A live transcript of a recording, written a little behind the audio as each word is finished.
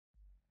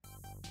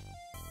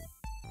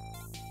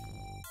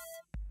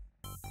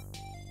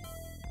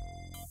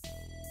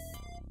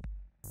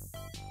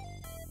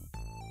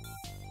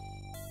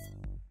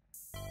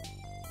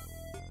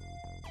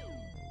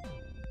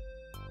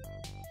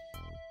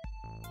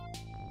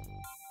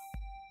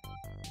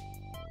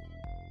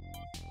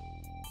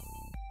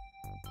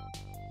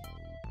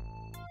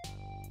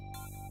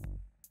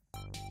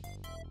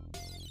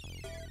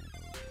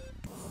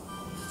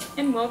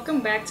and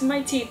welcome back to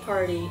my tea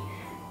party.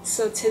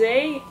 So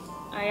today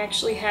I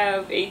actually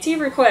have a tea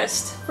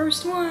request.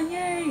 First one,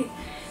 yay!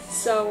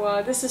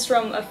 So this is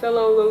from a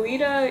fellow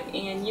Lolita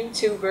and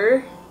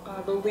YouTuber,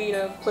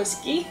 Lolita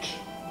Plus Geek.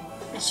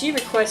 And she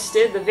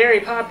requested the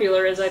very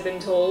popular, as I've been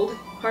told,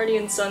 Harney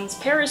and Sons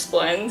Paris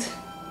Blend.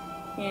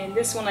 And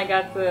this one I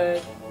got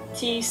the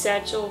tea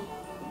satchel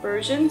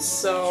version,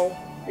 so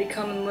they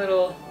come in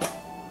little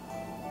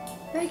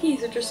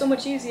baggies, which are so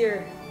much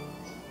easier.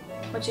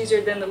 Much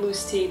easier than the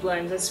loose tea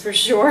blends, that's for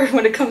sure,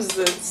 when it comes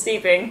to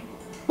steeping.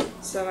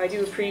 So I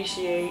do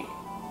appreciate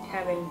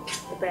having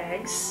the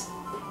bags.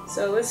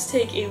 So let's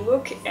take a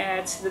look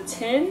at the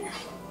tin.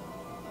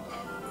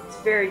 It's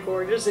very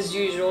gorgeous, as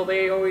usual.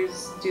 They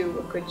always do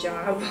a good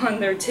job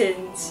on their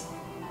tins.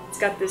 It's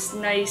got this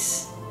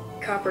nice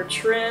copper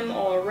trim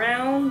all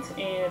around,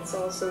 and it's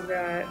also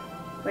got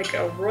like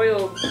a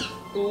royal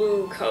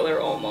blue color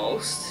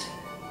almost.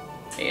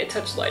 A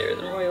touch lighter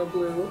than royal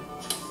blue.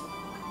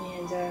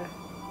 And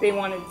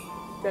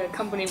the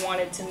company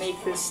wanted to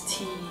make this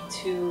tea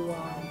to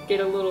get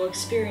a little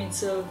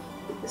experience of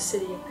the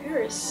city of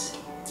Paris.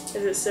 As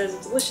it says,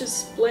 a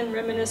delicious blend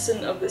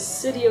reminiscent of the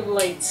City of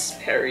Lights,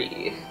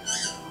 Paris.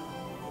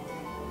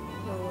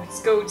 Well,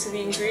 let's go to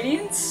the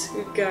ingredients.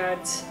 We've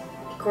got,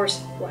 of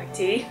course, black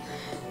tea,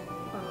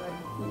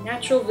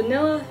 natural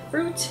vanilla,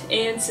 fruit,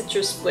 and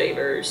citrus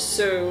flavors.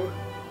 So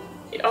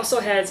it also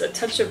has a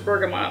touch of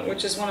bergamot,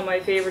 which is one of my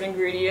favorite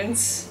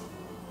ingredients.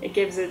 It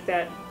gives it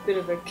that bit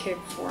of a kick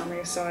for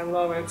me, so I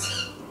love it.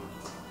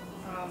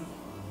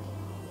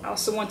 I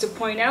also want to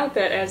point out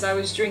that as I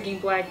was drinking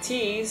black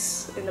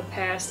teas in the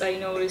past, I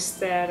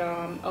noticed that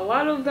a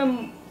lot of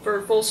them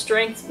for full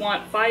strength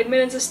want 5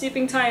 minutes of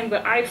steeping time,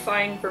 but I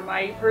find for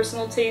my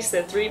personal taste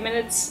that 3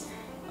 minutes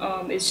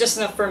is just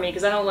enough for me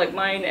because I don't like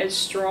mine as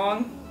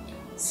strong.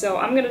 So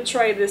I'm going to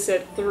try this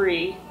at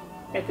 3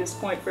 at this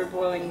point for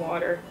boiling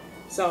water.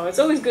 So it's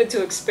always good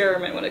to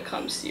experiment when it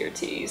comes to your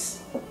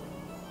teas.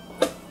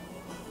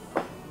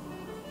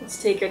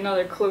 Let's take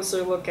another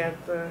closer look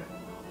at the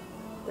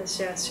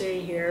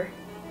sachet here.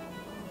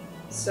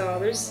 So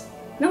there's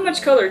not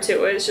much color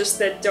to it, it's just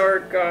that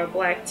dark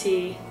black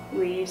tea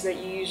leaves that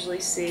you usually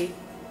see.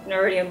 And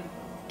already I'm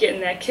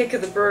getting that kick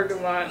of the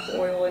bergamot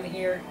oil in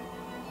here.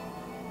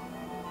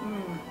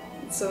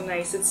 It's so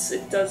nice.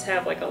 It does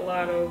have like a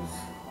lot of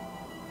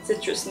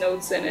citrus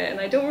notes in it,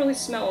 and I don't really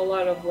smell a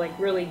lot of like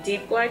really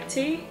deep black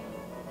tea.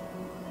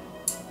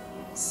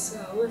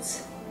 So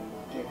let's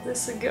give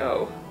this a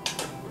go.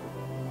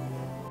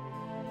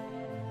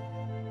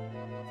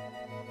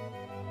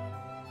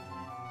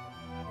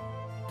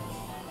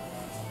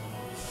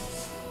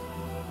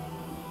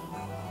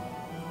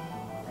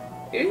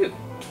 Ooh,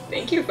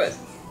 thank you, Fuzzy.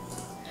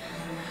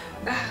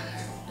 Not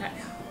now.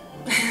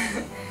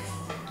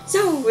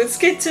 So, let's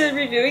get to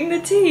reviewing the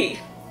tea.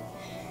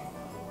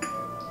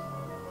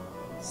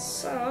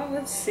 So,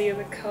 let's see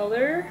the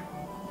color.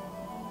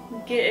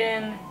 I'm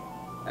getting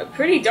a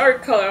pretty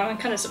dark color. I'm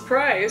kind of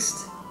surprised.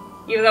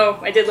 Even though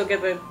I did look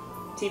at the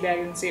tea bag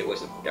and see it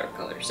was a dark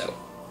color, so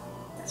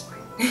that's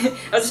fine.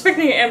 I was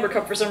expecting an amber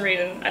cup for some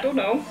reason. I don't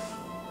know.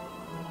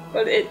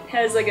 But it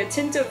has like a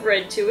tint of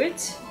red to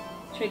it.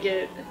 Try to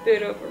get a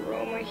bit of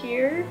aroma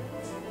here.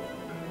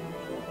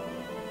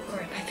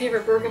 Alright, my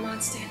favorite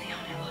bergamot standing out.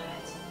 I love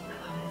it.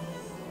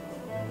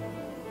 I love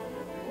it.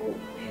 Oh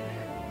man.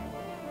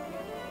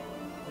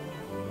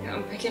 Yeah,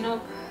 I'm picking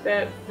up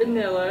that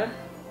vanilla.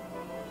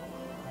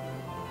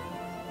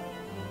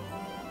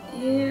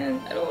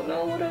 And I don't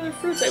know what other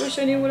fruits. I wish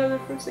I knew what other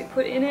fruits they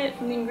put in it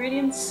from the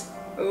ingredients.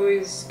 I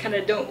always kind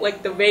of don't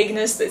like the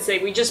vagueness that say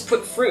we just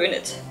put fruit in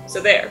it.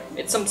 So there,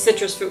 it's some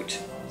citrus fruit.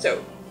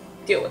 So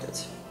deal with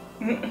it.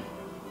 Now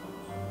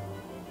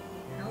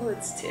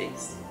let's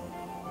taste.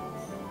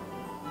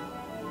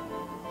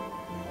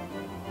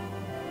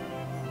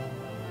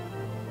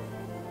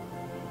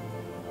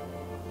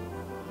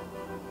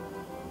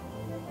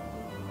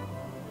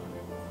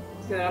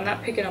 Good. I'm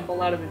not picking up a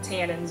lot of the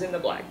tannins in the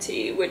black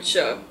tea, which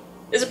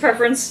is a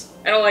preference.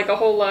 I don't like a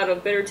whole lot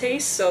of bitter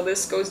taste, so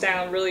this goes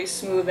down really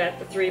smooth at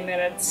the 3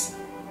 minutes.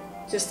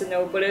 Just a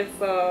note, but if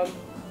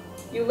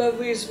you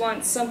lovelies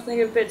want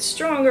something a bit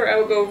stronger, I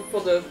will go for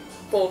the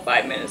full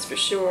 5 minutes for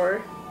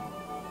sure.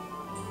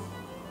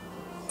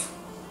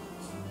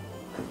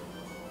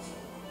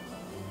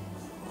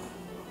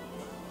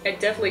 I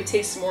definitely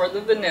taste more of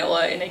the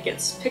vanilla, and it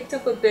gets picked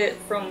up a bit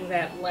from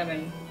that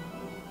lemon.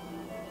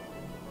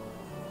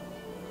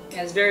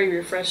 Yeah, it's very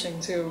refreshing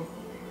too.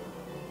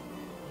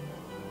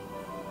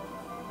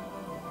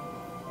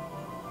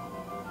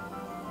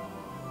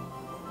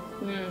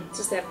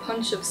 Just that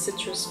punch of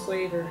citrus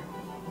flavor.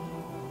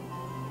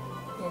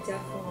 Yeah,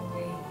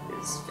 definitely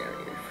is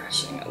very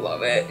refreshing. I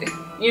love it.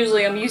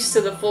 Usually I'm used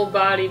to the full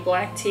body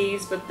black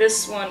teas, but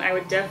this one I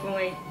would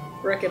definitely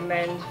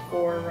recommend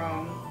for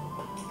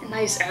a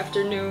nice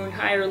afternoon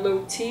high or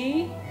low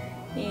tea,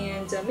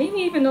 and maybe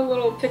even a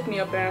little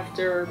pick-me-up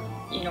after,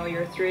 you know,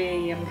 your 3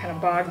 AM kind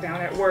of bogged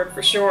down at work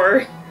for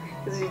sure.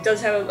 because he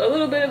does have a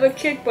little bit of a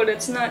kick, but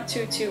it's not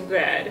too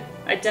bad.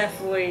 I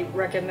definitely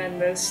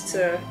recommend this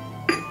to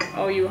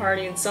all you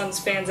Harney and Sons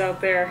fans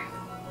out there.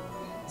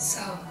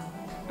 So,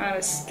 on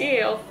a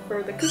scale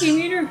for the cookie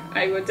meter,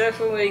 I would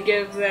definitely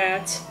give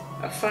that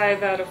a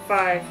 5 out of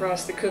 5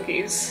 frosted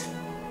cookies.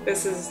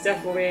 This is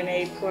definitely an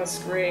A+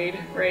 grade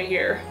right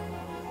here.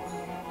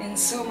 And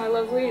so, my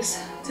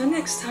lovelies, till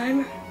next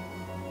time.